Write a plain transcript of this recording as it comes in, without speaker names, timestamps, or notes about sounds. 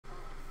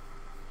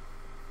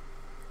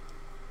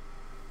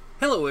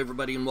Hello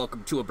everybody and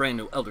welcome to a brand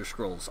new Elder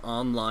Scrolls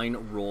Online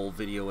role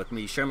video with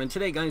me, Sherman.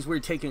 Today guys, we're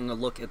taking a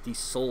look at the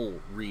Soul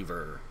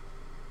Reaver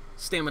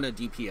Stamina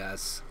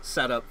DPS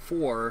setup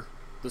for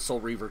the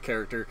Soul Reaver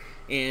character,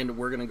 and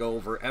we're going to go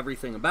over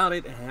everything about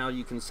it and how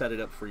you can set it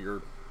up for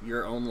your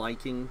own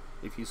liking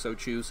if you so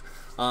choose.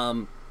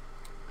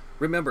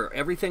 Remember,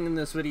 everything in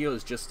this video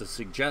is just a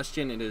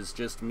suggestion. It is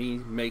just me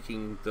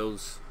making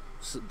those,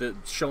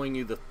 showing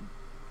you the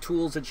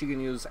tools that you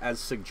can use as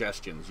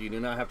suggestions. You do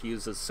not have to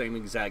use the same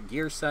exact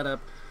gear setup,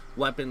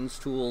 weapons,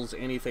 tools,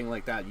 anything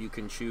like that. You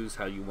can choose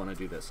how you want to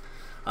do this.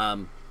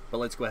 But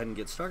let's go ahead and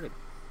get started.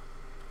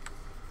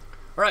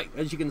 Alright,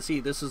 as you can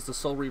see, this is the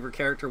Soul Reaver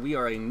character. We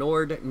are a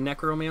Nord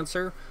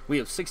Necromancer. We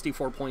have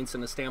 64 points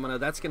in the stamina.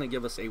 That's going to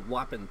give us a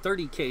whopping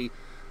 30k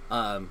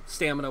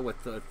stamina with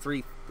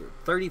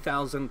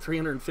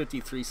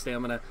 30,353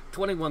 stamina,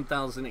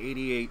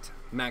 21,088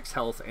 max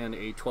health, and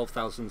a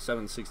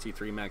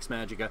 12,763 max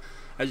magicka.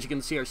 As you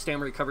can see, our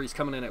stamina recovery is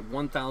coming in at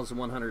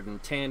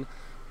 1,110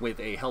 with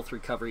a health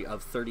recovery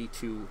of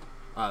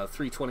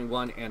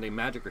 321 and a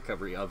magic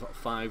recovery of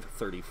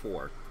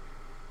 534.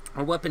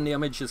 Our weapon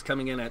damage is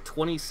coming in at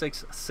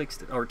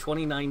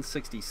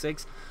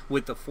 2966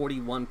 with the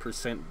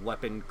 41%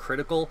 weapon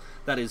critical.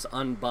 That is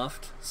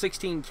unbuffed.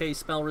 16k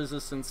spell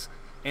resistance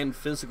and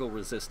physical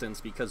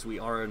resistance because we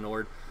are a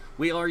Nord.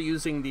 We are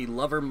using the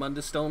Lover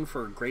Mundistone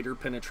for greater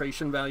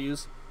penetration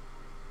values.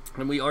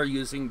 And we are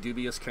using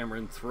Dubious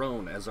Cameron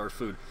Throne as our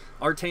food.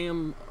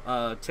 Artaeum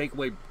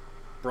Takeaway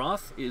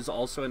Broth is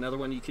also another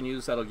one you can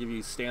use. That'll give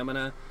you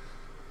stamina.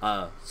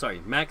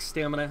 Max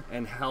stamina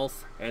and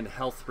health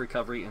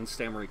recovery and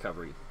stamina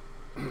recovery.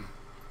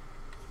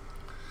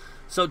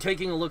 So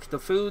taking a look at the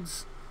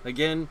foods,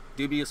 again,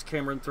 Dubious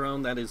Cameron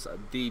Throne, that is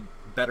the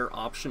better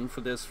option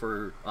for this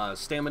for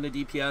stamina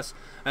DPS.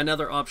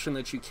 Another option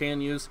that you can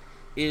use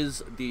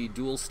is the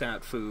dual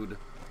stat food,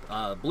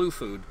 blue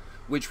food,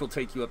 which will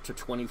take you up to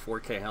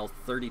 24k health,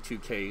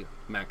 32k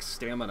max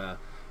stamina.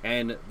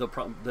 And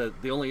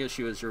the only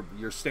issue is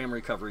your stamina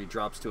recovery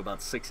drops to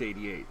about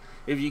 688.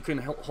 If you can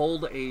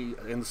hold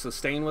and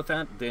sustain with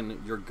that,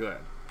 then you're good.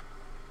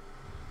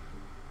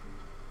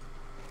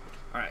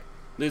 Alright,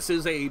 this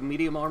is a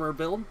medium armor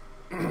build.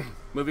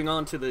 Moving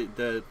on to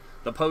the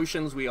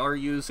potions, we are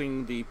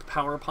using the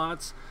power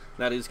pots.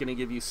 That is going to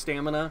give you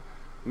stamina,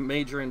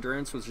 major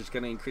endurance, which is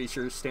going to increase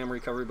your stamina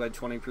recovery by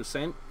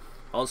 20%.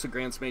 Also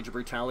grants major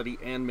brutality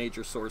and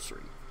major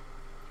sorcery.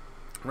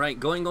 Right,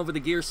 going over the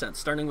gear set,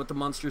 starting with the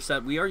monster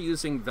set, we are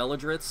using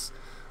Veladriths.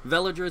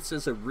 Veladriths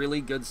is a really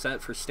good set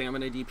for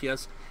stamina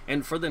DPS,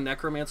 and for the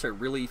Necromancer, it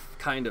really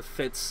kind of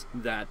fits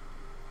that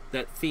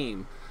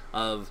theme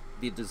of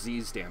the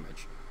disease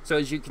damage. So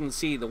as you can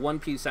see, the one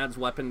piece adds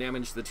weapon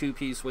damage, the two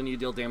piece, when you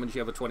deal damage, you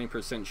have a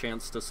 20%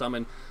 chance to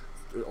summon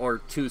or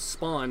to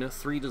spawn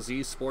 3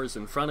 disease spores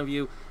in front of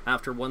you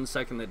after 1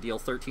 second that deal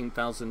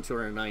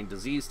 13,209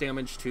 disease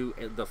damage to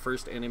the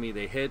first enemy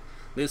they hit.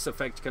 This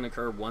effect can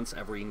occur once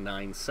every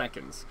 9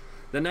 seconds.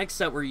 The next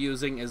set we're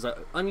using is an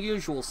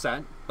unusual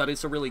set, but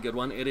it's a really good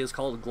one. It is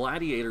called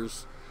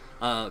Gladiators,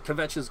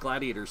 Kvetch's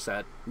Gladiator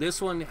set.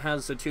 This one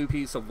has the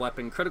 2-piece of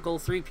weapon critical,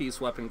 3-piece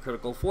weapon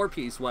critical,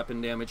 4-piece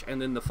weapon damage, and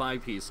then the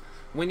 5-piece.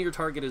 When your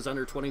target is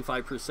under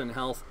 25%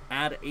 health,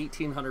 add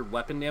 1,800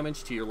 weapon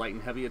damage to your light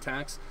and heavy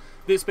attacks.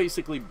 This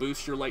basically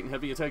boosts your light and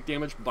heavy attack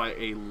damage by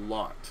a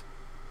lot.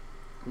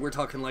 We're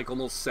talking like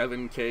almost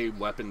 7k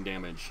weapon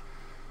damage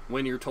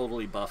when you're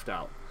totally buffed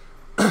out.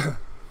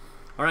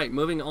 Alright,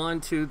 moving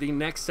on to the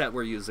next set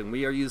we're using.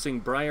 We are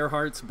using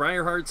Briarhearts.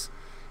 Briarhearts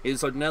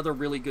is another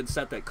really good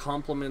set that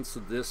complements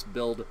this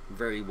build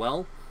very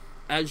well.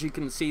 As you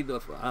can see, the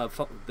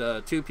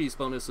 2-piece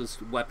bonus is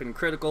weapon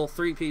critical,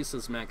 3-piece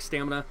is max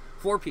stamina,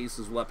 4-piece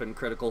is weapon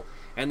critical,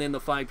 and then the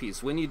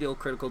 5-piece. When you deal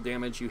critical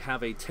damage, you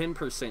have a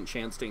 10%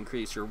 chance to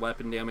increase your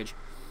weapon damage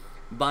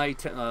by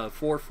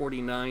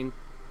 449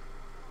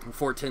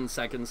 for 10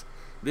 seconds.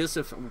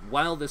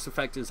 While this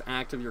effect is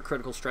active, your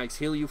critical strikes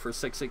heal you for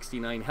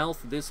 669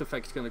 health. This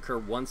effect is going to occur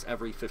once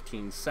every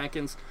 15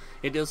 seconds.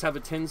 It does have a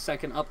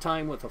 10-second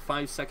uptime with a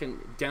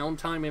 5-second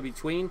downtime in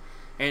between,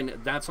 and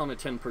that's on a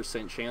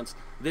 10% chance.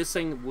 This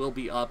thing will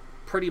be up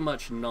pretty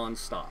much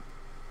non-stop.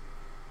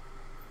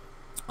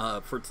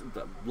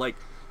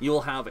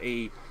 You'll have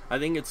I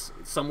think it's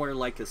somewhere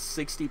like a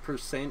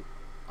 60%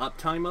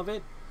 uptime of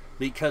it.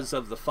 Because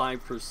of the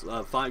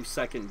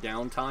 5-second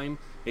downtime,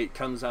 it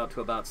comes out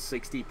to about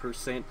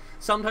 60%.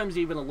 Sometimes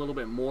even a little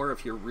bit more.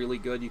 If you're really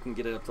good, you can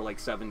get it up to like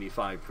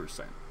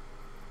 75%.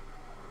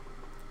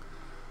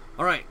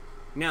 Alright,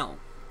 now,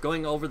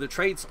 going over the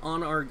traits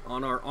on our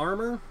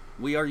armor,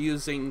 we are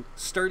using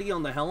Sturdy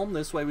on the helm.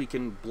 This way we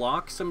can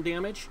block some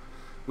damage.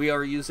 We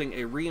are using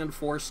a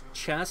reinforced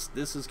chest.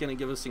 This is going to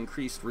give us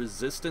increased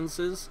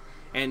resistances.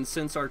 And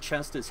since our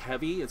chest is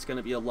heavy, it's going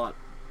to be a lot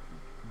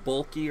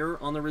bulkier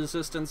on the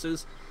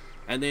resistances.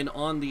 And then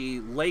on the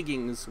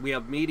leggings we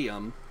have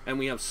medium and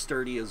we have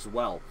sturdy as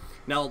well.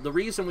 Now the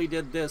reason we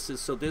did this is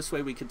so this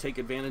way we could take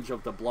advantage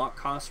of the block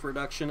cost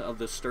reduction of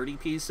the sturdy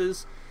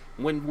pieces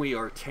when we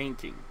are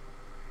tanking.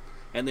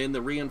 and then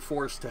the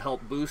reinforced to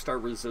help boost our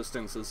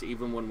resistances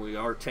even when we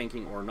are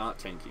tanking or not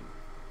tanking.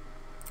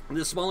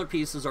 The smaller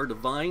pieces are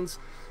divines.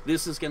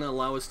 This is going to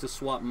allow us to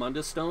swap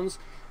Mundus Stones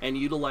and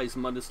utilize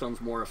Mundus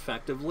Stones more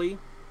effectively.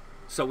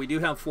 So we do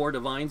have 4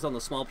 divines on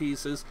the small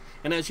pieces,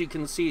 and as you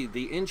can see,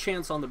 the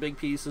enchants on the big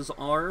pieces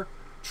are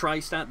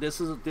tri-stat.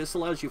 This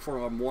allows you for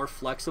a more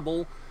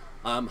flexible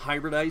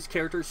hybridized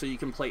character, so you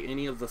can play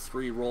any of the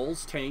 3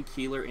 roles: tank,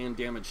 healer, and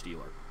damage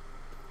dealer.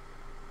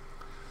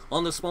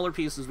 On the smaller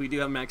pieces, we do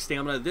have max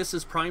stamina. This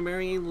is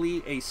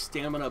primarily a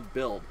stamina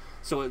build,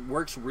 so it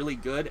works really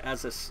good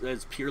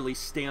as purely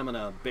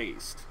stamina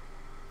based.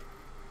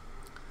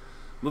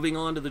 Moving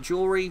on to the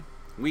jewelry,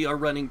 we are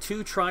running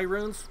 2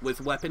 tri-runes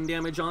with weapon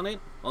damage on it,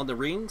 on the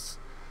rings.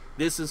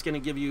 This is going to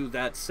give you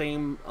that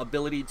same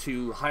ability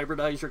to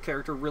hybridize your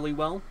character really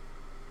well.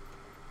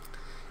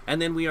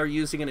 And then we are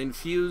using an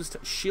infused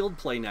shield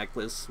play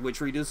necklace,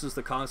 which reduces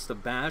the cost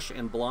of bash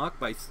and block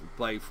by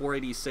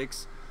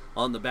 486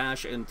 on the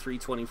bash and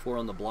 324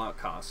 on the block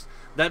cost.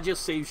 That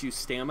just saves you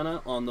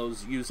stamina on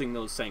those, using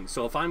those things.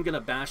 So if I'm going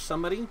to bash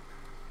somebody,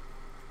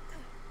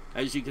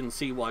 as you can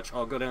see, watch,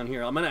 I'll go down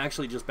here. I'm going to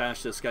actually just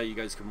bash this guy. You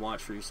guys can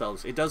watch for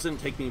yourselves. It doesn't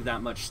take me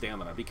that much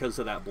stamina because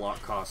of that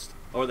block cost,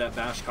 or that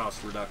bash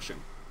cost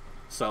reduction.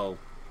 So,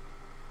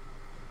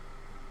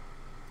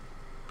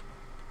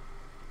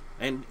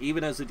 and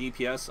even as a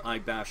DPS, I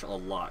bash a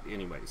lot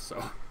anyways,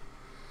 so.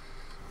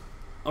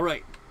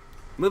 Alright,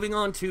 moving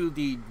on to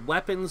the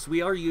weapons,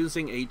 we are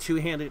using a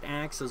 2-handed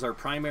axe as our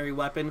primary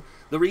weapon.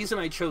 The reason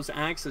I chose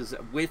axe is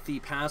with the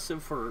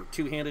passive for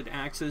 2-handed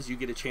axes, you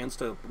get a chance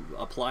to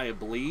apply a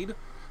bleed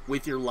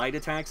with your light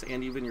attacks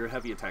and even your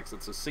heavy attacks.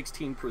 It's a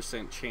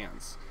 16%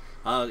 chance.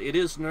 It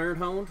is nerd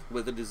honed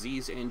with a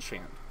disease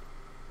enchant,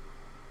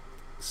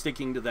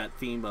 sticking to that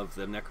theme of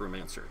the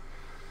necromancer.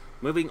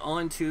 Moving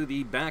on to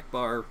the back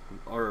bar,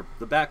 or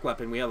the back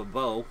weapon, we have a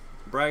bow,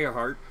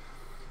 Briarheart,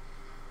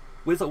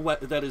 with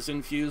that is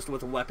infused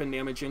with a weapon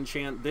damage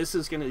enchant. This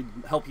is going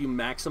to help you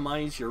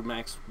maximize your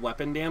max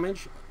weapon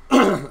damage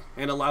and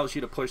allows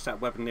you to push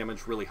that weapon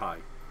damage really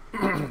high.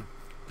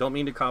 Don't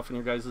mean to cough in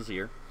your guys'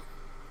 ear.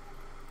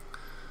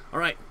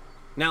 Alright,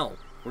 now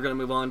we're going to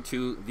move on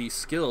to the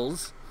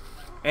skills.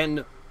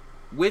 And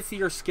with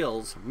your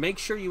skills, make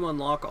sure you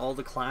unlock all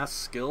the class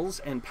skills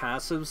and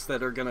passives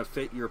that are going to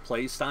fit your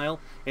playstyle.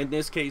 In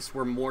this case,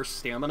 we're more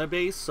stamina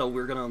based, so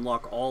we're going to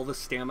unlock all the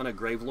stamina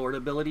Gravelord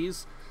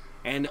abilities.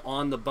 And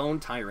on the Bone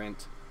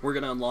Tyrant, we're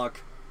going to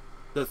unlock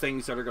the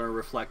things that are going to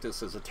reflect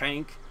us as a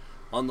tank.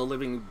 On the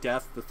Living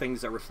Death, the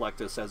things that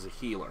reflect us as a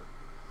healer.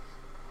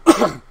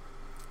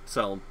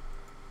 So,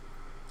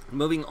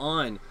 moving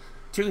on.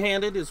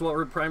 2-handed is what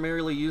we're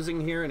primarily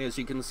using here, and as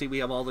you can see, we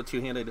have all the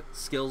 2-handed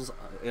skills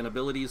and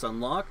abilities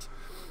unlocked,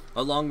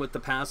 along with the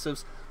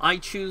passives. I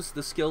choose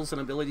the skills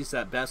and abilities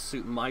that best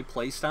suit my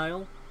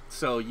playstyle,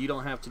 so you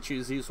don't have to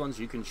choose these ones,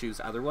 you can choose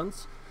other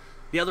ones.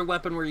 The other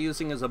weapon we're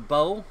using is a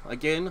bow.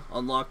 Again,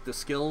 unlock the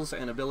skills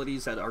and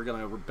abilities that are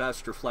going to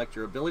best reflect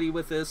your ability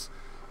with this,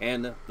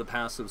 and the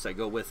passives that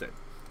go with it.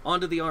 On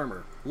to the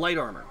armor. Light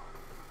armor.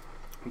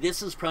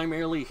 This is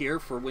primarily here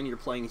for when you're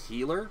playing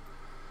healer,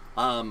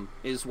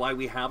 is why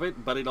we have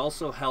it, but it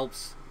also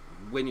helps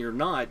when you're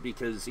not,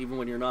 because even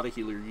when you're not a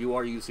healer, you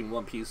are using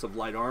 1 piece of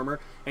light armor,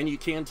 and you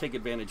can take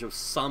advantage of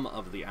some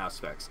of the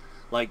aspects,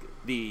 like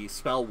the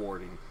spell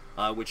warding,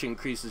 which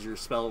increases your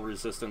spell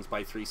resistance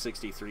by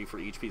 363 for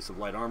each piece of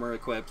light armor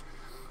equipped.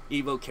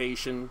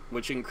 Evocation,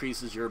 which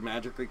increases your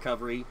magic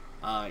recovery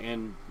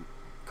and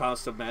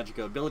cost of magic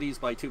abilities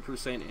by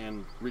 2%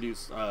 and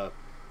reduce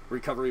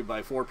recovery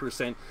by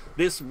 4%.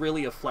 This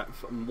really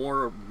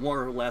more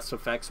or less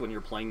affects when you're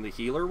playing the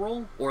healer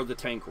role or the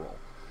tank role.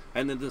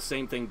 And then the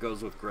same thing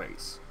goes with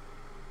Grace.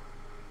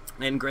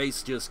 And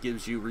Grace just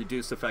gives you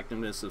reduced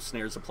effectiveness of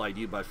snares applied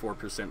to you by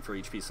 4% for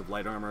each piece of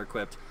light armor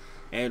equipped,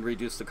 and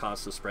reduce the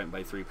cost of sprint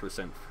by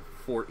 3%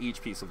 for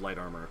each piece of light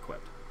armor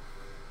equipped.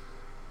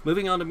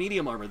 Moving on to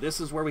medium armor,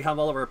 this is where we have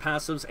all of our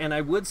passives, and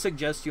I would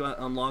suggest you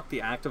unlock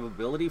the active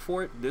ability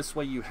for it. This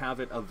way you have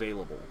it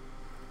available.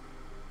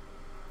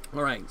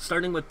 Alright,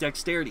 starting with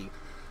dexterity.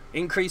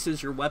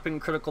 Increases your weapon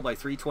critical by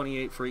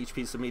 328 for each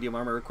piece of medium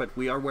armor equipped.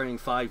 We are wearing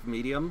 5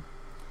 medium.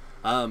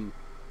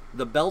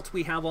 The belt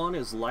we have on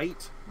is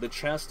light, the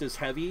chest is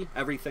heavy,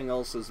 everything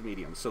else is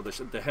medium. So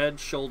the head,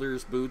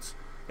 shoulders, boots,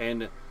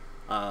 and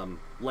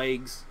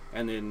legs,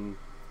 and then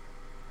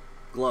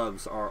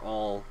gloves are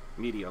all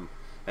medium.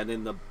 And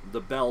then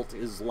the belt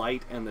is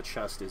light and the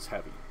chest is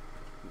heavy.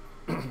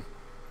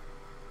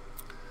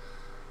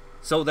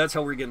 So that's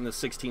how we're getting the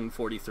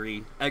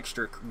 1643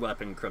 extra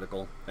weapon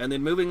critical. And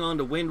then moving on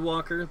to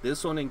Windwalker,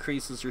 this one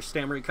increases your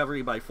stamina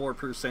recovery by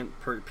 4%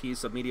 per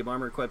piece of medium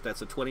armor equipped.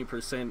 That's a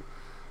 20%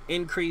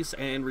 increase,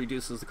 and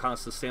reduces the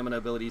cost of stamina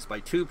abilities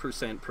by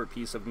 2% per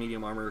piece of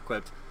medium armor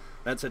equipped.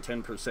 That's a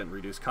 10%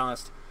 reduced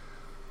cost.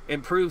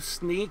 Improved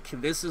Sneak,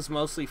 this is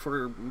mostly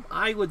for,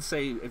 I would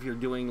say, if you're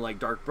doing like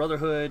Dark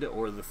Brotherhood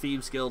or the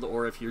Thieves Guild,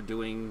 or if you're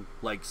doing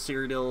like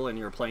Cyrodiil and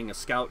you're playing a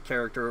scout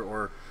character,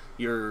 or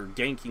you're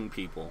ganking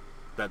people.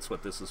 that's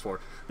what this is for.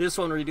 This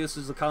one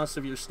reduces the cost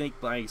of your sneak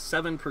by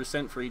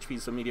 7% for each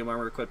piece of medium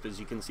armor equipped. As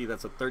you can see,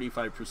 that's a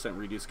 35%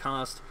 reduced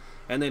cost.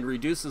 And then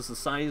reduces the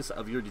size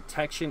of your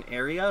detection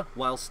area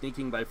while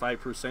sneaking by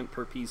 5%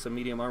 per piece of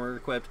medium armor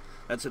equipped.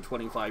 That's a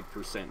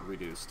 25%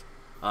 reduced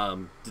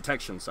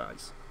detection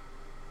size.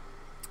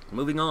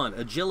 Moving on,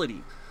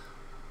 agility.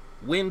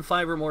 When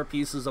 5 or more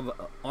pieces of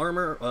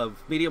armor,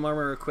 of medium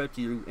armor equipped,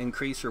 you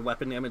increase your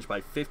weapon damage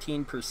by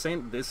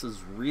 15%. This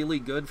is really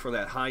good for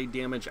that high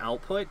damage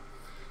output.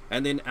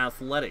 And then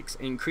athletics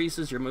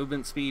increases your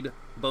movement speed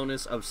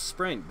bonus of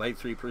sprint by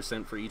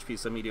 3% for each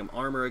piece of medium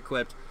armor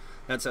equipped.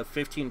 That's a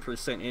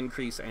 15%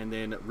 increase. And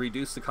then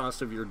reduce the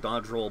cost of your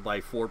dodge roll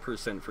by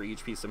 4% for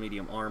each piece of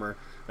medium armor.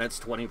 That's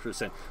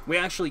 20%. We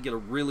actually get a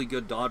really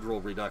good dodge roll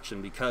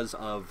reduction because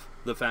of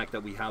the fact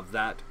that we have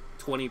that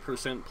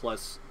 20%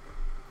 plus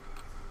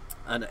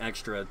an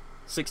extra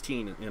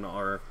 16 in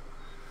our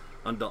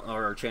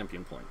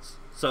champion points.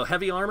 So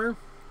heavy armor,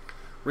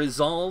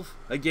 resolve.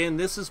 Again,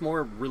 this is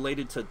more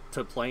related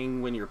to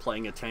playing when you're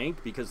playing a tank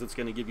because it's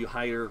going to give you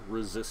higher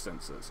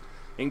resistances.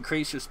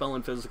 Increase your spell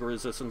and physical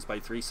resistance by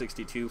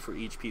 362 for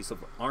each piece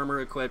of armor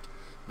equipped.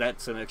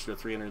 That's an extra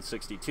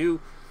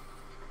 362.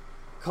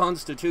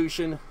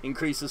 Constitution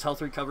increases health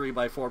recovery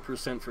by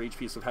 4% for each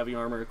piece of heavy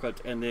armor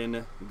equipped. And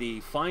then the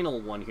final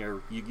one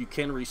here, you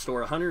can restore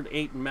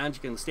 108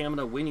 magic and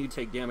stamina when you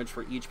take damage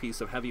for each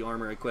piece of heavy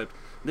armor equipped.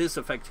 This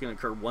effect can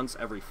occur once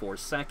every 4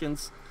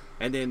 seconds.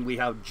 And then we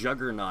have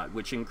Juggernaut,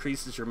 which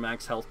increases your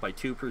max health by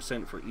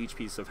 2% for each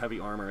piece of heavy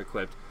armor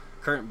equipped.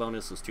 Current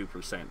bonus is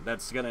 2%.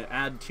 That's going to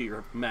add to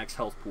your max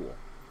health pool.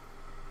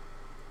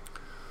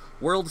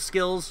 World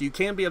skills, you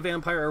can be a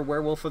vampire or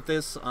werewolf with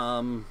this.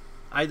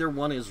 Either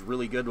one is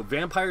really good.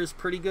 Vampire is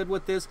pretty good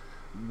with this.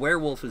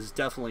 Werewolf is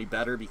definitely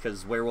better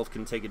because werewolf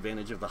can take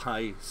advantage of the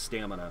high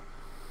stamina.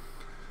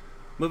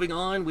 Moving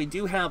on, we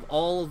do have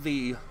all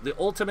the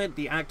ultimate,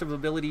 the active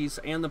abilities,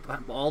 and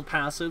all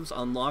passives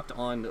unlocked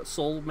on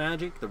Soul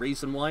Magic. The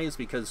reason why is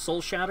because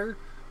Soul Shatter,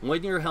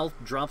 when your health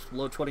drops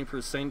below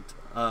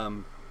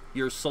 20%,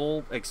 your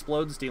soul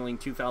explodes, dealing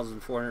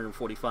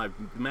 2,445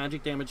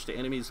 magic damage to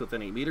enemies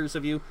within 8 meters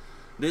of you.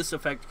 This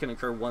effect can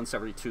occur once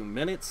every 2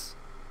 minutes.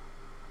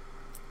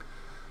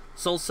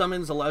 Soul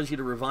Summons allows you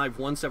to revive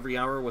once every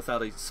hour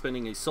without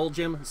spending a soul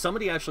gem.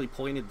 Somebody actually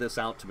pointed this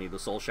out to me, the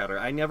Soul Shatter.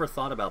 I never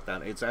thought about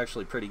that. It's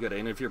actually pretty good.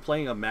 And if you're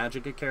playing a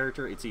Magicka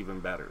character, it's even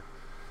better.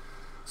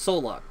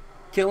 Soul Lock.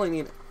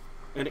 Killing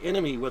an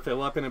enemy with a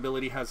weapon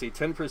ability has a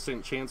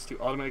 10% chance to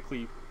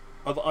automatically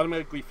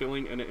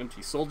filling an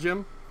empty soul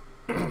gem.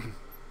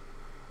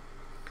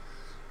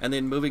 And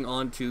then moving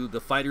on to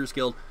the Fighters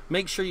Guild,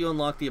 make sure you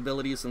unlock the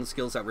abilities and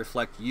skills that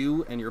reflect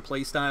you and your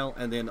playstyle,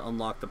 and then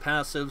unlock the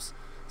passives.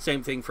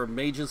 Same thing for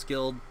Mages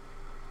Guild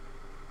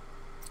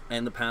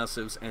and the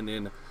passives. And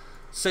then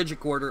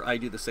Psijic Order, I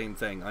do the same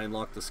thing. I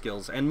unlock the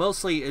skills. And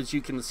mostly, as you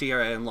can see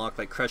here, I unlock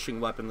like Crushing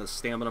Weapon, the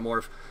Stamina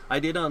Morph. I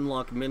did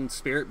unlock Min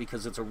Spirit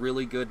because it's a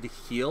really good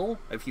heal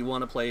if you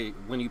want to play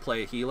when you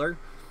play a healer.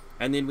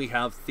 And then we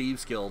have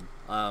Thieves Guild,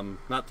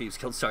 not Thieves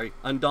Guild, sorry,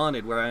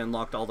 Undaunted, where I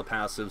unlocked all the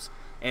passives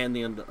and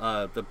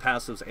the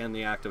passives and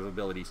the active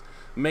abilities.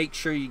 Make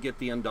sure you get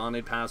the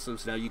Undaunted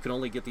passives. Now, you can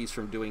only get these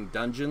from doing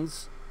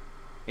dungeons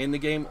in the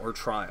game or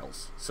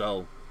trials,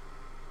 so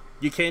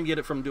you can get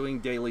it from doing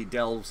daily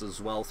delves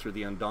as well through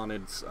the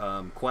Undaunted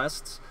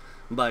quests,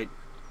 but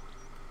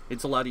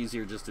it's a lot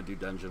easier just to do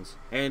dungeons.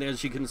 And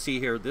as you can see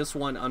here, this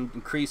one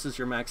increases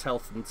your max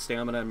health and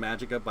stamina and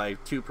magicka by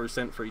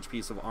 2% for each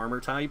piece of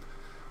armor type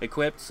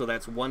equipped. So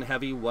that's 1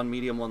 heavy, 1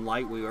 medium, 1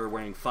 light. We are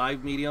wearing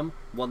 5 medium,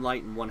 1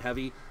 light, and 1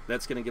 heavy.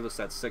 That's going to give us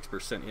that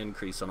 6%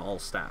 increase on all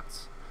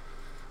stats.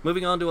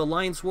 Moving on to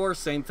Alliance War,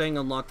 same thing,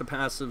 unlock the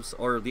passives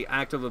or the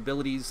active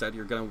abilities that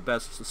you're going to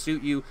best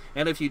suit you.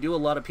 And if you do a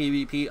lot of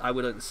PvP, I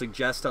would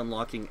suggest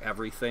unlocking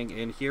everything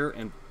in here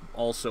and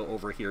also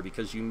over here,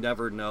 because you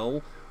never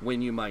know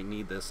when you might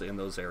need this in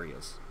those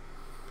areas.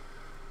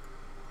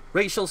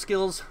 Racial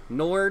skills,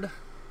 Nord.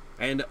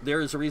 And there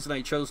is a reason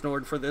I chose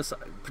Nord for this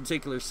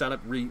particular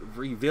setup.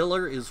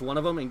 Revealer is one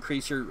of them.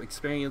 Increase your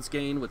experience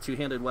gain with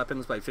two-handed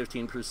weapons by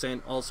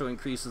 15%. Also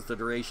increases the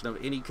duration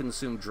of any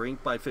consumed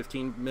drink by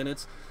 15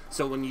 minutes.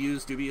 So when you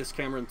use Dubious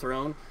Cameron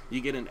Throne,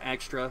 you get an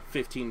extra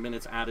 15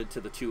 minutes added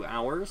to the 2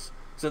 hours.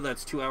 So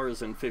that's 2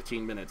 hours and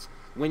 15 minutes.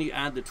 When you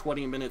add the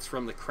 20 minutes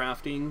from the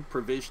crafting,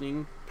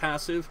 provisioning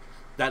passive,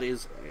 that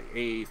is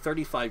a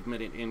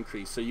 35-minute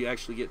increase. So you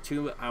actually get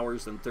 2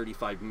 hours and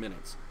 35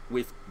 minutes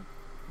with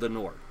the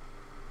Nord.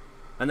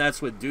 And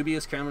that's with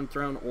Dubious Cameron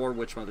Throne or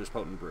Witchmother's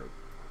Potent Brew.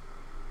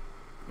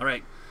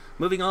 Alright,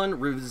 moving on,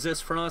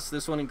 Resist Frost.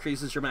 This one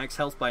increases your max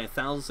health by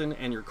 1,000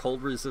 and your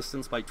cold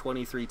resistance by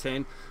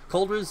 2310.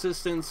 Cold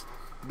resistance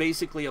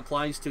basically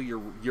applies to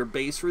your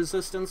base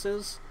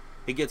resistances.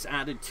 It gets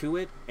added to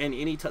it, and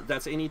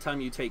that's anytime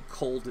you take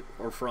cold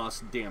or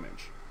frost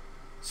damage.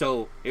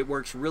 So it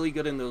works really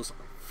good in those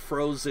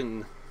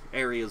frozen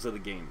areas of the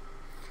game.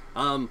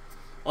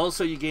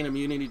 Also, you gain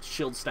immunity to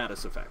shield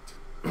status effect.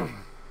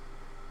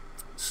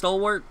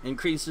 Stalwart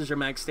increases your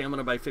max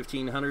stamina by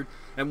 1500,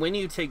 and when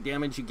you take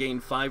damage you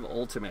gain 5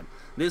 ultimate.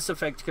 This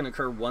effect can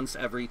occur once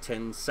every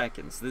 10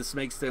 seconds. This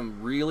makes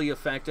them really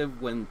effective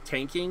when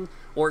tanking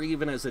or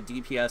even as a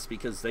DPS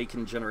because they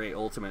can generate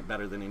ultimate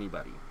better than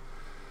anybody.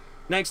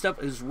 Next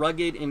up is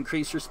Rugged.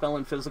 Increase your spell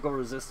and physical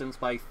resistance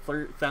by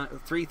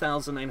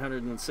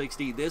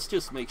 3,960. This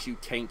just makes you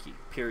tanky,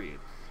 period.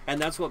 And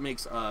that's what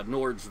makes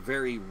Nords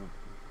very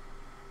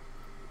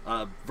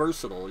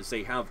versatile, is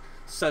they have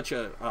such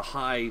a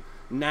high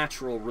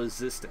natural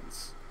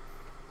resistance.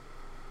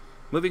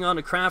 Moving on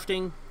to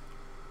crafting.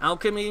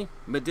 Alchemy,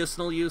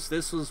 medicinal use.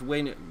 This was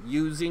when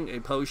using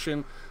a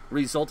potion,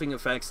 resulting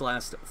effects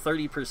last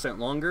 30%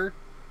 longer.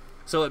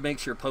 So it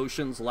makes your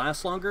potions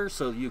last longer,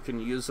 so you can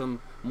use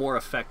them more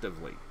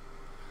effectively.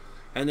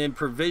 And then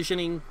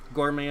provisioning,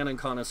 gourmand and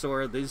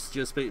connoisseur. This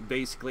just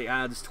basically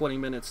adds 20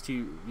 minutes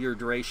to your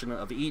duration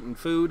of eating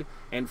food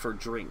and for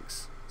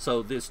drinks.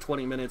 So this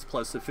 20 minutes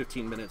plus the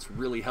 15 minutes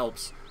really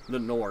helps the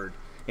Nord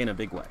in a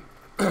big way.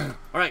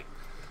 Alright,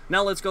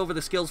 now let's go over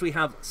the skills we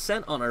have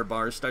set on our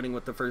bars, starting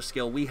with the first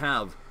skill. We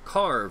have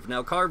Carve.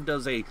 Now Carve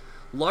does a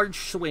large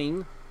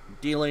swing,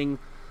 dealing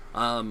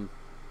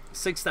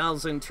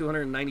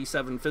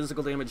 6,297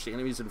 physical damage to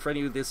enemies in front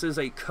of you. This is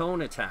a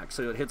cone attack,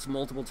 so it hits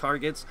multiple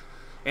targets,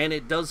 and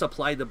it does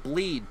apply the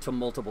bleed to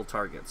multiple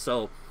targets.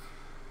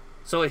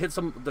 So it hits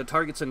the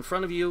targets in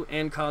front of you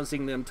and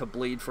causing them to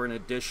bleed for an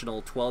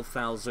additional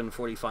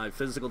 12,045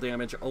 physical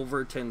damage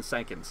over 10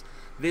 seconds.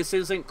 This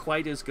isn't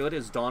quite as good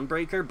as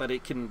Dawnbreaker, but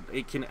it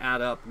can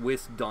add up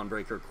with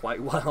Dawnbreaker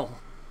quite well.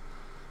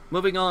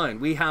 Moving on,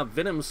 we have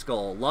Venom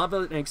Skull. Lava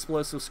an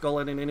explosive skull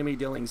at an enemy,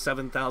 dealing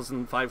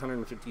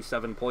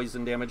 7,557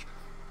 poison damage.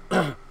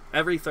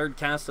 Every third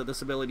cast of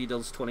this ability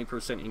deals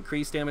 20%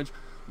 increased damage.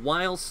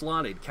 While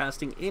slotted,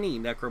 casting any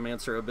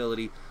Necromancer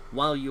ability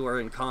while you are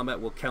in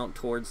combat will count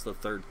towards the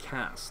third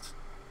cast.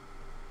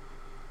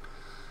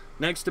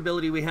 Next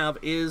ability we have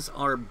is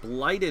our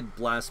Blighted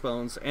Blast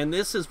Bones, and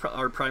this is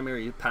our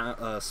primary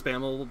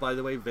spammable, by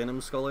the way,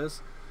 Venom Skull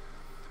is.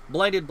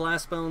 Blighted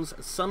Blast Bones.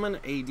 Summon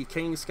a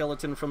decaying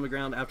skeleton from the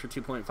ground. After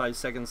 2.5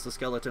 seconds, the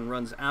skeleton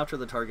runs after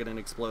the target and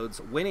explodes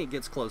when it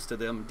gets close to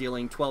them,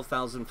 dealing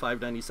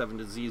 12,597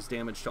 disease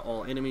damage to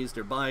all enemies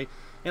nearby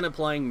and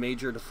applying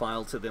Major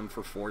Defile to them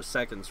for 4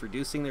 seconds,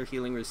 reducing their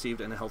healing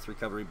received and health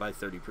recovery by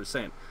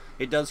 30%.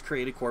 It does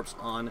create a corpse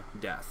on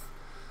death.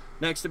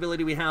 Next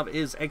ability we have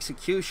is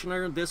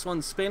Executioner. This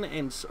one,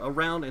 spin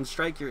around and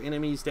strike your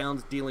enemies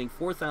down, dealing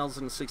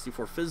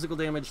 4,064 physical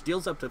damage.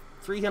 Deals up to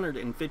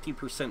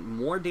 350%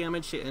 more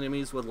damage to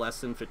enemies with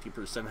less than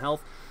 50%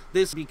 health.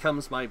 This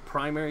becomes my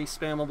primary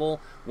spammable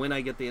when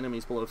I get the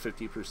enemies below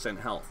 50%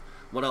 health.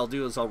 What I'll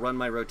do is I'll run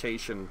my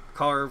rotation: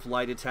 Carve,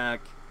 Light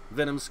Attack,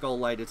 Venom Skull,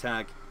 Light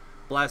Attack,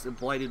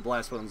 Blighted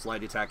Blast Bones,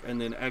 Light Attack,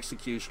 and then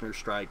Executioner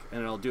Strike.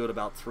 And I'll do it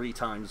about 3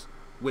 times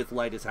with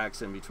Light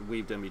Attacks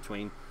weaved in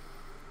between.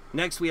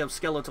 Next we have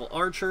Skeletal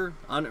Archer.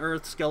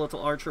 Unearth Skeletal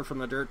Archer from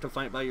the dirt to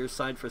fight by your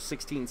side for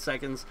 16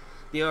 seconds.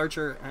 The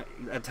Archer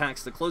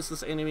attacks the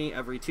closest enemy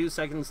every 2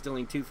 seconds,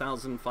 dealing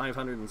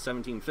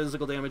 2,517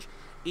 physical damage.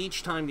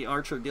 Each time the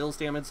Archer deals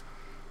damage,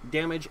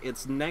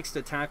 its next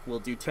attack will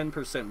do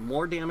 10%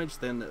 more damage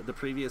than the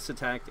previous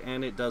attack,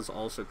 and it does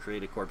also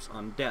create a corpse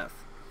on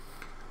death.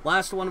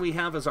 Last one we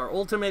have is our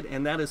ultimate,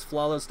 and that is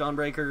Flawless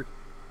Dawnbreaker.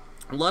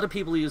 A lot of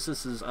people use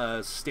this as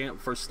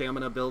for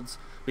stamina builds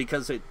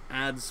because it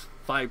adds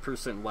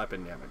 5%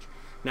 weapon damage.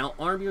 Now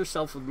arm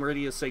yourself with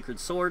Meridia's Sacred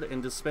Sword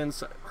and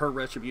dispense her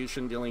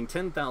Retribution, dealing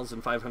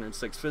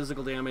 10,506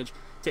 physical damage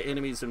to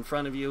enemies in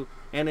front of you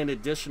and an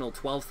additional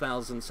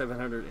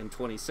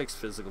 12,726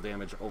 physical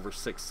damage over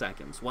 6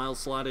 seconds. While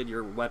slotted,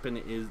 your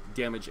weapon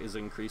damage is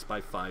increased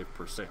by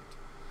 5%.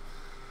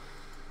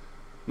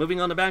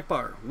 Moving on to back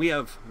bar, we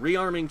have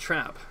Rearming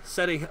Trap.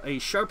 Set a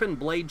sharpened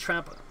blade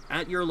trap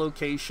at your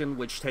location,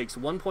 which takes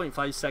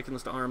 1.5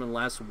 seconds to arm and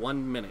lasts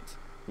 1 minute.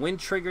 When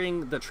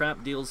triggering, the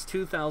trap deals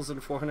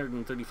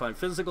 2,435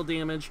 physical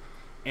damage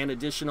and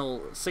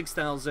additional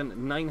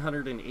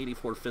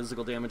 6,984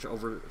 physical damage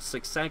over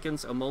 6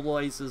 seconds,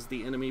 immobilizes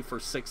the enemy for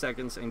 6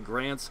 seconds, and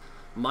grants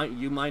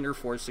you minor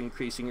force,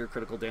 increasing your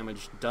critical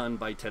damage done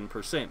by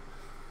 10%.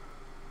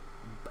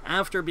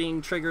 After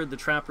being triggered, the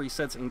trap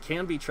resets and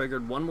can be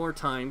triggered 1 more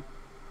time,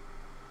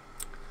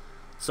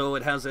 so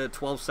it has a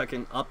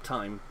 12-second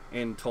uptime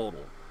in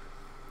total.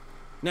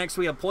 Next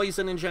we have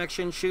Poison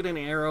Injection. Shoot an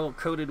arrow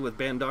coated with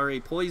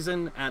Bandari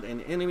poison at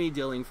an enemy,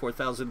 dealing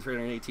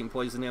 4,318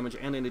 poison damage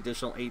and an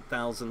additional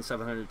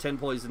 8,710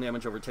 poison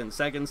damage over 10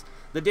 seconds.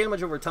 The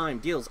damage over time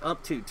deals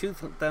up to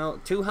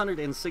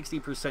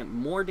 260%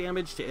 more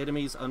damage to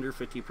enemies under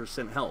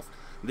 50% health.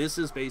 This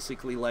is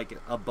basically like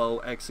a bow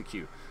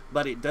execute,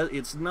 but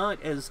it's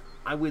not, as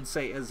I would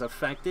say, as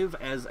effective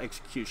as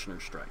Executioner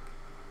Strike,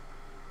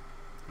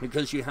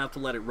 because you have to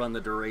let it run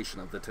the duration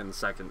of the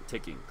 10-second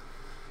ticking.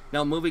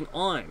 Now moving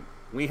on,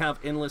 we have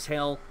Endless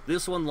Hail.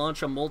 This one,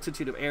 launch a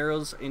multitude of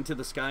arrows into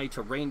the sky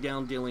to rain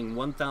down, dealing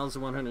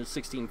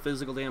 1,116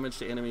 physical damage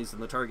to enemies in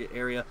the target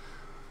area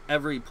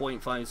every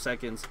 0.5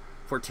 seconds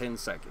for 10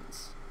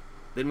 seconds.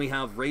 Then we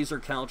have Razor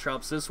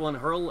Caltrops. This one,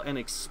 hurl an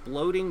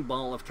exploding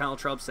ball of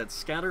Caltrops that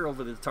scatter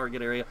over the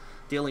target area,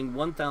 dealing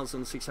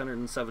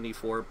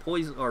 1,674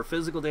 poison or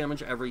physical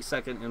damage every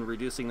second and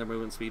reducing their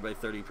movement speed by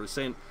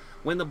 30%.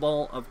 When the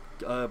ball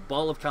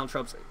of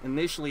Caltrops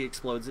initially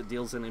explodes, it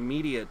deals an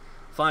immediate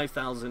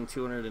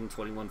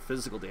 5,221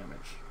 physical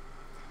damage.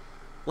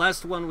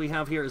 Last one we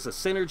have here is a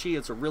synergy.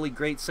 It's a really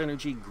great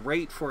synergy,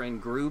 great for in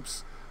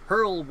groups.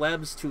 Hurl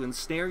webs to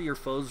ensnare your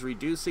foes,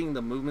 reducing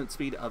the movement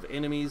speed of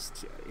enemies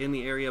in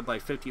the area by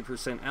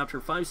 50%. After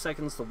 5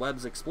 seconds, the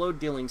webs explode,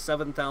 dealing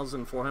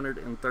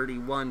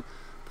 7,431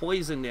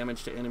 poison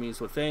damage to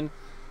enemies within.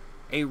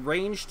 A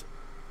ranged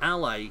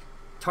ally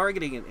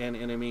targeting an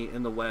enemy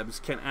in the webs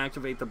can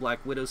activate the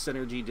Black Widow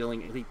synergy,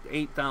 dealing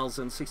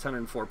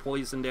 8,604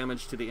 poison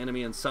damage to the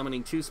enemy and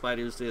summoning 2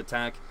 spiders to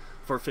attack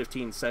for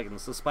 15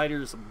 seconds. The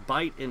spiders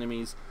bite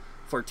enemies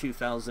for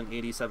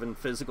 2,087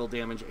 physical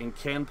damage and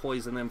can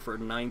poison them for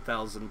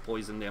 9,000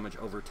 poison damage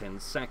over 10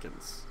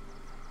 seconds.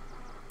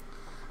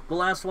 The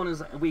last one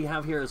is we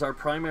have here is our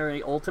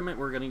primary ultimate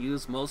we're going to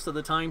use most of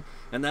the time,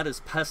 and that is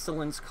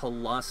Pestilence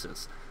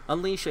Colossus.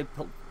 Unleash a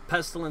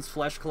Pestilence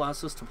Flesh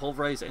Colossus to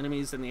pulverize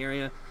enemies in the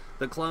area.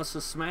 The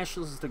Colossus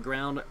smashes the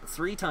ground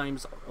 3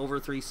 times over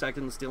 3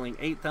 seconds, dealing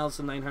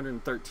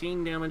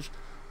 8,913 damage,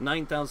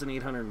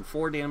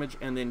 9,804 damage,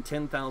 and then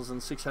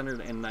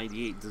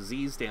 10,698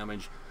 disease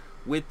damage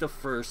with the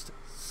first,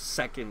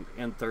 second,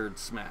 and third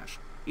smash.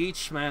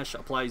 Each smash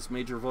applies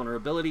major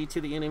vulnerability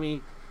to the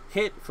enemy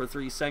hit for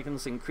 3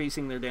 seconds,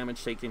 increasing their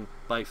damage taken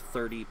by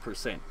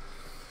 30%.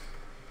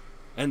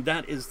 And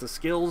that is the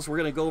skills. We're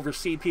going to go over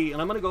CP,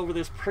 and I'm going to go over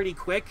this pretty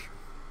quick.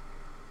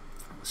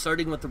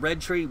 Starting with the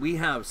red tree, we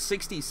have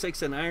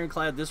 66 in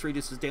Ironclad. This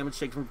reduces damage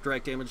taken from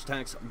direct damage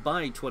attacks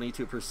by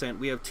 22%.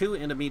 We have 2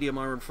 into medium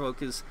armored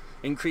focus,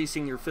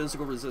 increasing your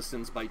physical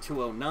resistance by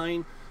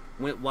 209.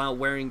 While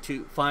wearing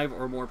 5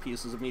 or more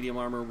pieces of medium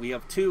armor. We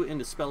have 2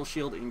 into Spell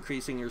Shield,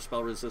 increasing your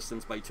spell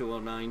resistance by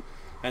 209.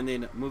 And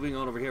then moving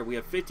on over here, we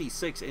have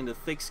 56 into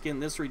Thick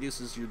Skin. This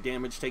reduces your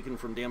damage taken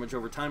from damage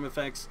over time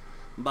effects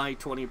by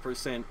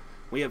 20%.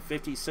 We have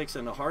 56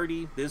 into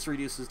Hardy. This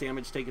reduces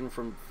damage taken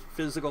from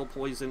physical,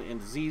 poison, and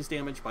disease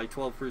damage by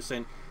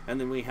 12%. And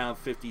then we have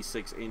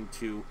 56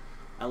 into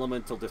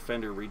Elemental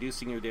Defender,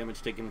 reducing your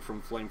damage taken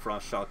from Flame,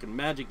 Frost, Shock, and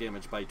magic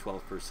damage by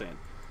 12%.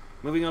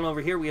 Moving on over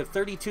here, we have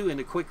 32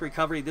 into Quick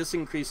Recovery. This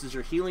increases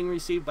your healing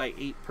received by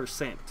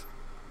 8%.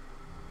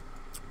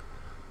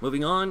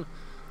 Moving on,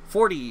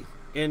 40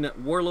 in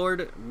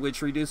Warlord,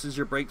 which reduces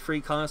your break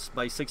free cost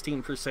by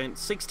 16%.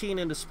 16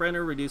 into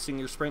Sprinter, reducing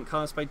your sprint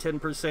cost by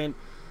 10%.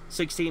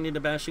 16 into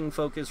Bashing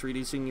Focus,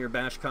 reducing your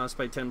bash cost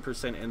by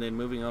 10%. And then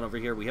moving on over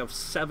here, we have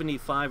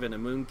 75 into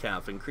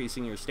Mooncalf,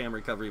 increasing your stam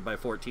recovery by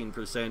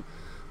 14%.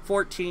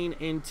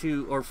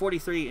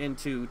 43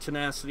 into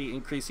Tenacity,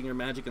 increasing your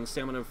magic and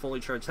stamina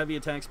fully charged heavy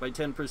attacks by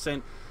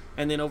 10%.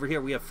 And then over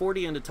here we have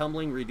 40 into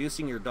Tumbling,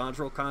 reducing your dodge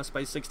roll cost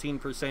by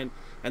 16%.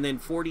 And then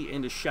 40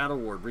 into Shadow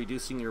Ward,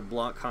 reducing your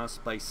block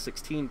cost by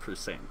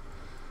 16%.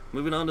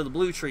 Moving on to the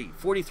blue tree,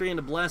 43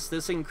 into Bless.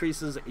 This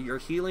increases your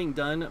healing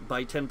done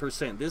by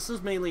 10%. This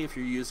is mainly if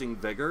you're using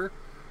Vigor.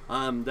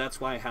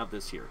 That's why I have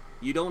this here.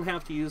 You don't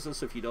have to use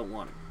this if you don't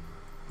want it.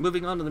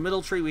 Moving on to the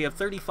middle tree, we have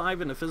 35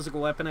 in a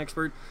Physical Weapon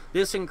Expert.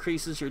 This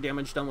increases your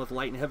damage done with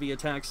light and heavy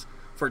attacks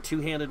for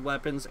two-handed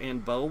weapons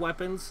and bow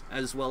weapons,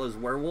 as well as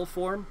werewolf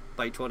form,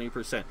 by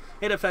 20%.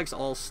 It affects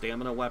all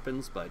stamina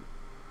weapons, but...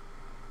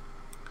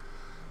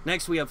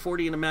 Next, we have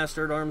 40 in a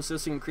Master at Arms.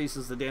 This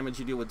increases the damage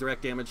you do with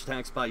direct damage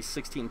attacks by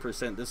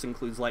 16%. This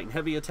includes light and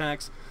heavy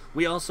attacks.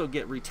 We also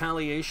get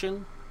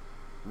Retaliation,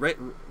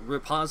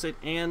 Reposit,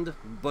 and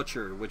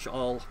Butcher, which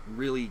all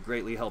really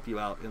greatly help you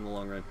out in the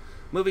long run.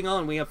 Moving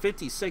on, we have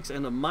 56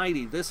 in the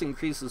Mighty. This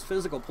increases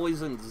physical,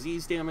 poison,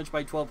 disease damage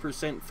by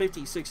 12%.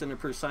 56 in the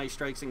Precise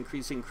Strikes,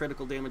 increasing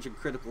critical damage and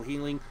critical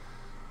healing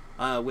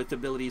with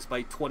abilities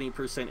by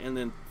 20%. And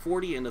then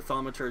 40 in the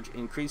Thaumaturge,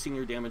 increasing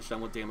your damage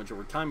done with damage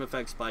over time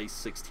effects by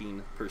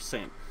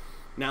 16%.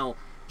 Now,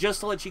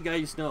 just to let you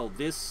guys know,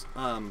 this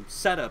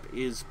setup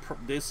is,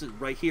 this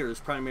right here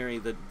is primarily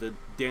the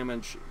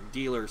damage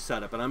dealer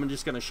setup. And I'm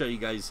just going to show you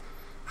guys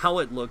how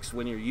it looks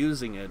when you're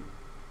using it,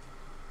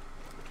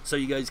 so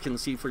you guys can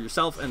see for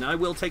yourself. And I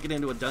will take it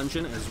into a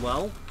dungeon as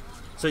well,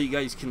 so you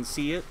guys can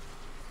see it.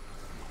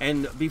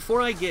 And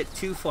before I get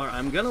too far,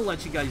 I'm going to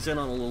let you guys in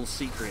on a little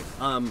secret,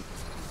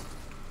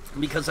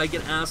 because I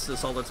get asked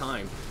this all the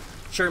time.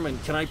 Sherman,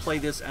 can I play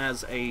this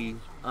as a,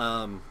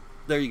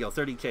 there you go,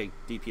 30k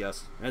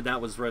DPS, and that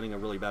was running a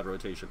really bad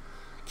rotation.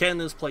 Can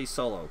this play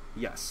solo?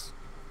 Yes.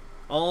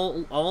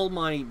 All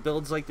my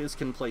builds like this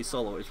can play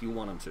solo if you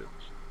want them to.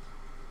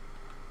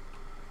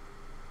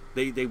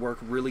 They work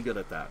really good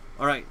at that.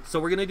 Alright, so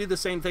we're going to do the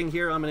same thing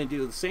here. I'm going to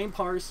do the same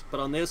parse, but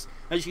on this,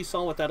 as you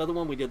saw with that other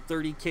one, we did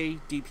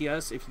 30k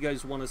DPS. If you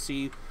guys want to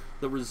see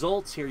the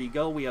results, here you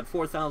go. We had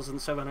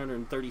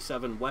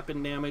 4,737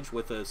 weapon damage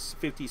with a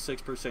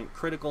 56%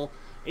 critical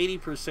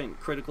 80%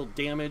 critical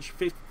damage,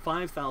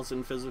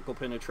 5,000 physical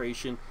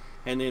penetration,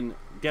 and then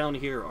down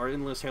here, our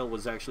Endless Hail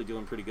was actually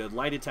doing pretty good.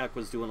 Light Attack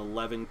was doing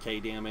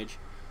 11k damage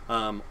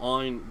when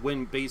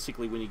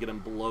you get them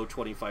below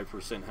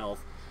 25%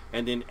 health.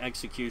 And then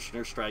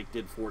Executioner Strike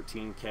did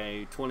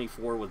 14k,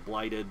 24 with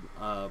Blighted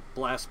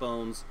Blast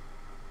Bones.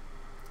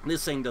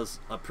 This thing does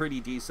a pretty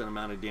decent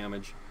amount of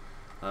damage.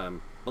 But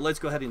let's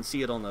go ahead and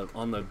see it on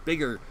the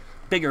bigger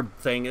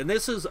thing. And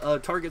this is a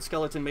target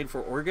skeleton made for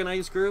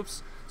organized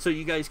groups, so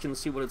you guys can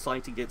see what it's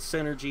like to get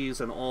synergies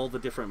and all the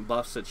different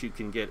buffs that you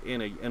can get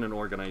in an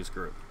organized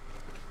group.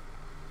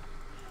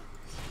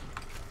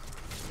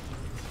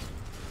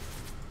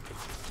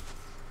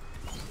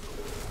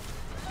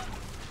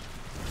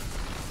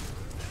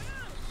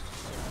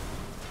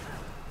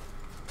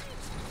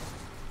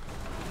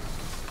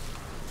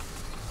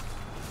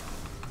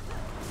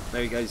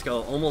 There you guys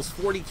go, almost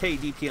 40k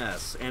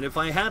DPS. And if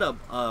I had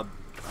a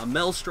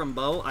Maelstrom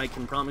bow, I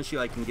can promise you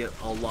I can get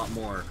a lot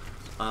more.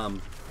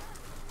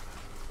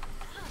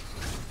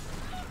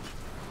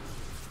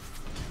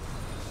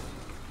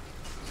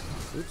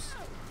 Oops.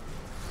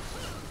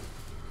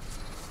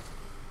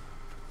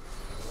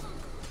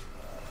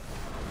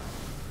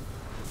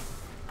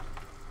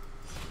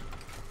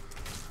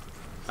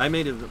 I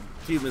made a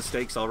few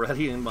mistakes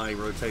already in my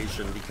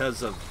rotation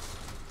because of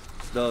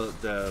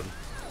the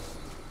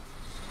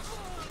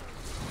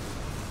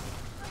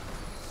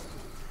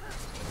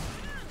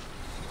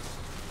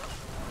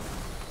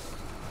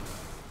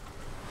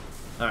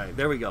Alright,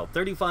 there we go.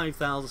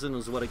 35,000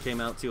 is what it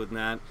came out to with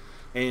that.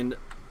 And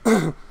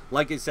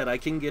like I said, I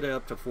can get it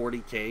up to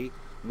 40k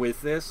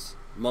with this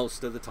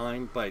most of the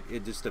time, but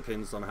it just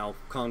depends on how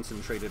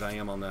concentrated I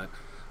am on that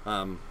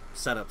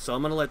setup. So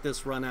I'm going to let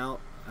this run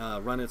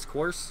its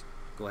course.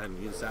 Go ahead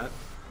and use that.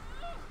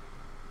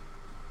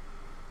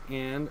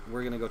 And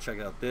we're going to go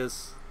check out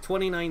this.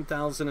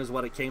 29,000 is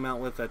what it came out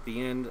with at the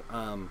end.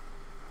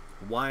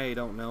 Why, I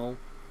don't know.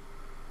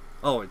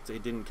 Oh, it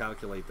didn't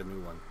calculate the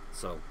new one.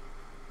 So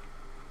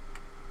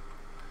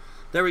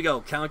there we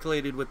go,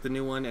 calculated with the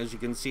new one. As you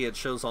can see, it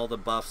shows all the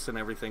buffs and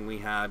everything we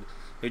had.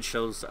 It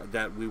shows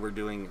that we were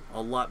doing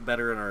a lot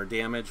better in our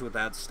damage with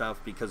that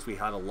stuff because we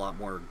had a lot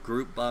more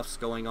group buffs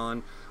going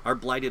on. Our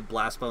Blighted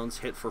Blast Bones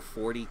hit for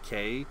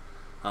 40k.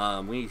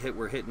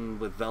 We're hitting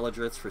with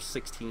Veladrits for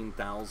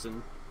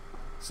 16,000.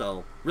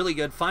 So, really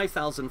good.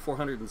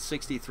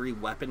 5,463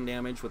 weapon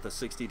damage with a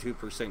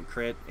 62%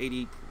 crit,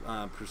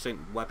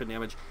 80% weapon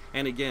damage.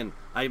 And again,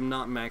 I'm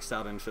not maxed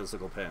out in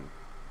physical pen.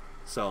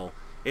 So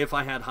if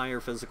I had higher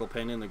physical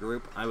pen in the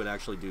group, I would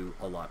actually do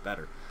a lot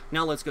better.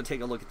 Now let's go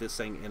take a look at this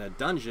thing in a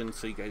dungeon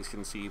so you guys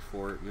can see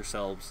for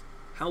yourselves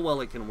how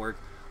well it can work.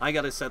 I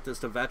got to set this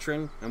to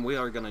Veteran, and we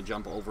are going to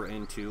jump over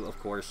into, of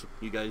course,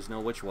 you guys know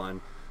which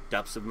one,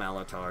 Depths of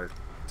Malatar,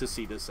 to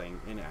see this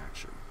thing in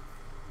action.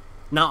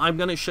 Now I'm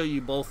going to show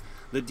you both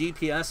the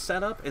DPS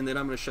setup, and then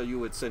I'm going to show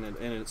you it's in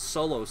its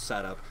solo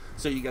setup,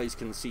 so you guys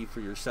can see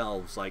for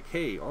yourselves, like,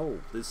 hey, oh,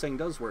 this thing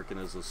does work in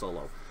as a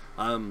solo.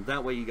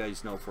 That way you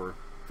guys know for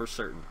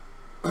certain.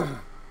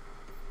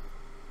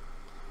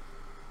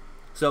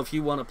 So if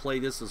you want to play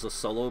this as a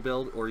solo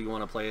build or you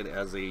want to play it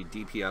as a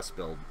DPS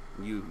build,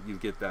 you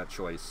get that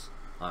choice,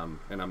 and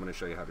I'm going to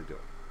show you how to do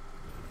it.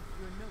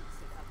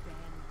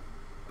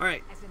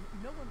 Alright,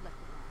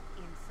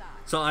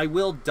 so I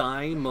will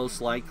die most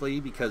likely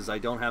because I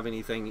don't have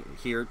anything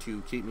here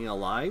to keep me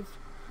alive.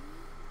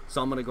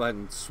 So I'm going to go ahead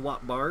and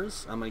swap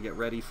bars. I'm going to get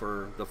ready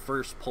for the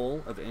first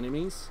pull of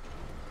enemies.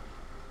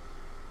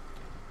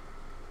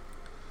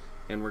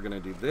 And we're going to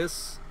do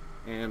this,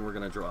 and we're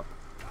going to drop.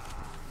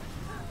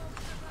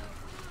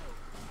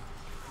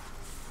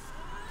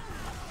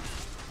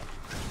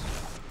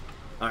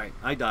 Alright,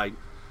 I died.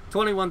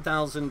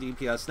 21,000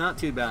 DPS, not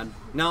too bad.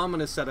 Now I'm going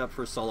to set up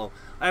for solo.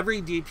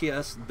 Every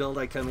DPS build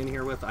I come in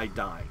here with, I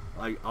die.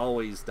 I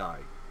always die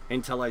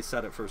until I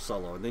set it for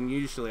solo. And then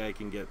usually I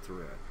can get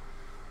through it.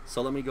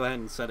 So let me go ahead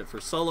and set it for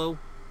solo.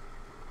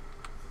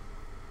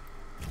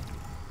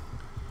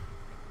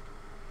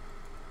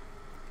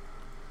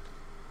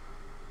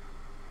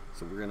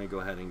 So we're going to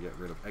go ahead and get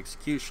rid of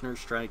Executioner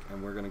Strike,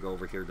 and we're going to go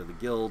over here to the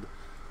guild.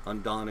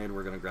 Undaunted,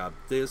 we're going to grab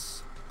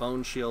this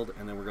Bone Shield,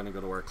 and then we're going to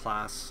go to our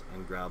class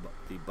and grab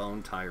the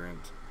Bone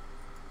Tyrant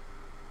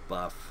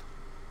buff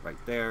right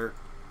there.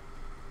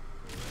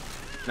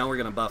 Now we're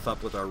going to buff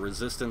up with our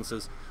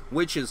resistances,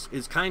 which is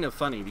kind of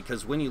funny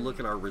because when you look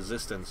at our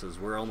resistances,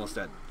 we're almost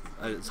at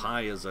as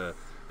high as a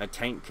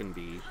tank can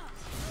be.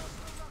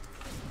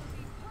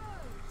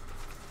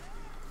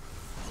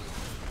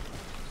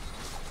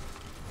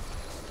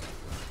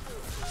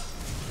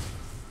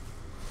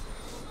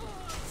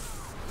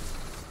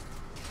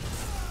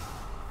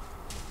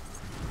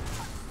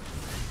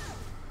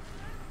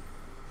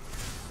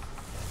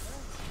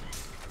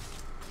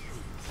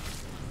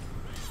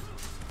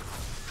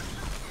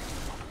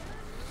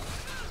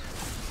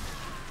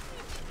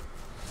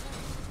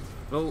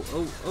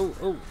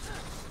 Oh.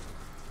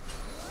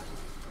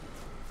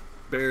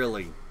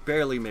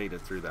 Barely made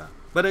it through that.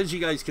 But as you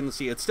guys can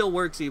see, it still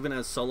works even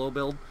as solo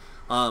build.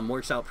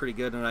 Works out pretty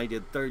good, and I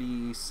did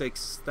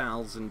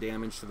 36,000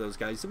 damage to those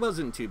guys. It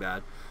wasn't too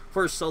bad.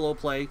 For solo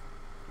play,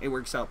 it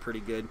works out pretty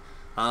good.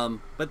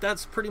 But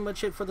that's pretty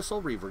much it for the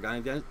Soul Reaver,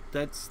 guys.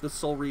 That's the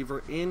Soul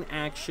Reaver in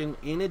action,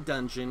 in a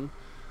dungeon.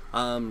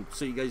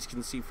 So you guys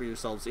can see for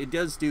yourselves. It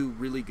does do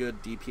really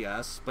good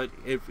DPS, but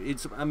if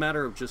it's a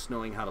matter of just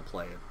knowing how to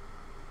play it.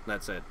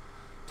 That's it.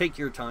 Take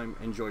your time,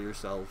 enjoy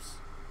yourselves,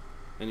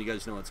 and you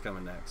guys know what's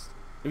coming next.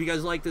 If you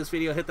guys like this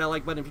video, hit that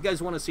like button. If you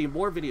guys want to see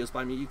more videos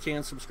by me, you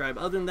can subscribe.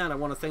 Other than that, I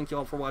want to thank you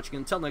all for watching.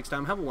 Until next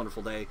time, have a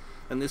wonderful day,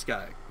 and this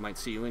guy might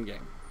see you in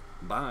game.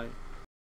 Bye.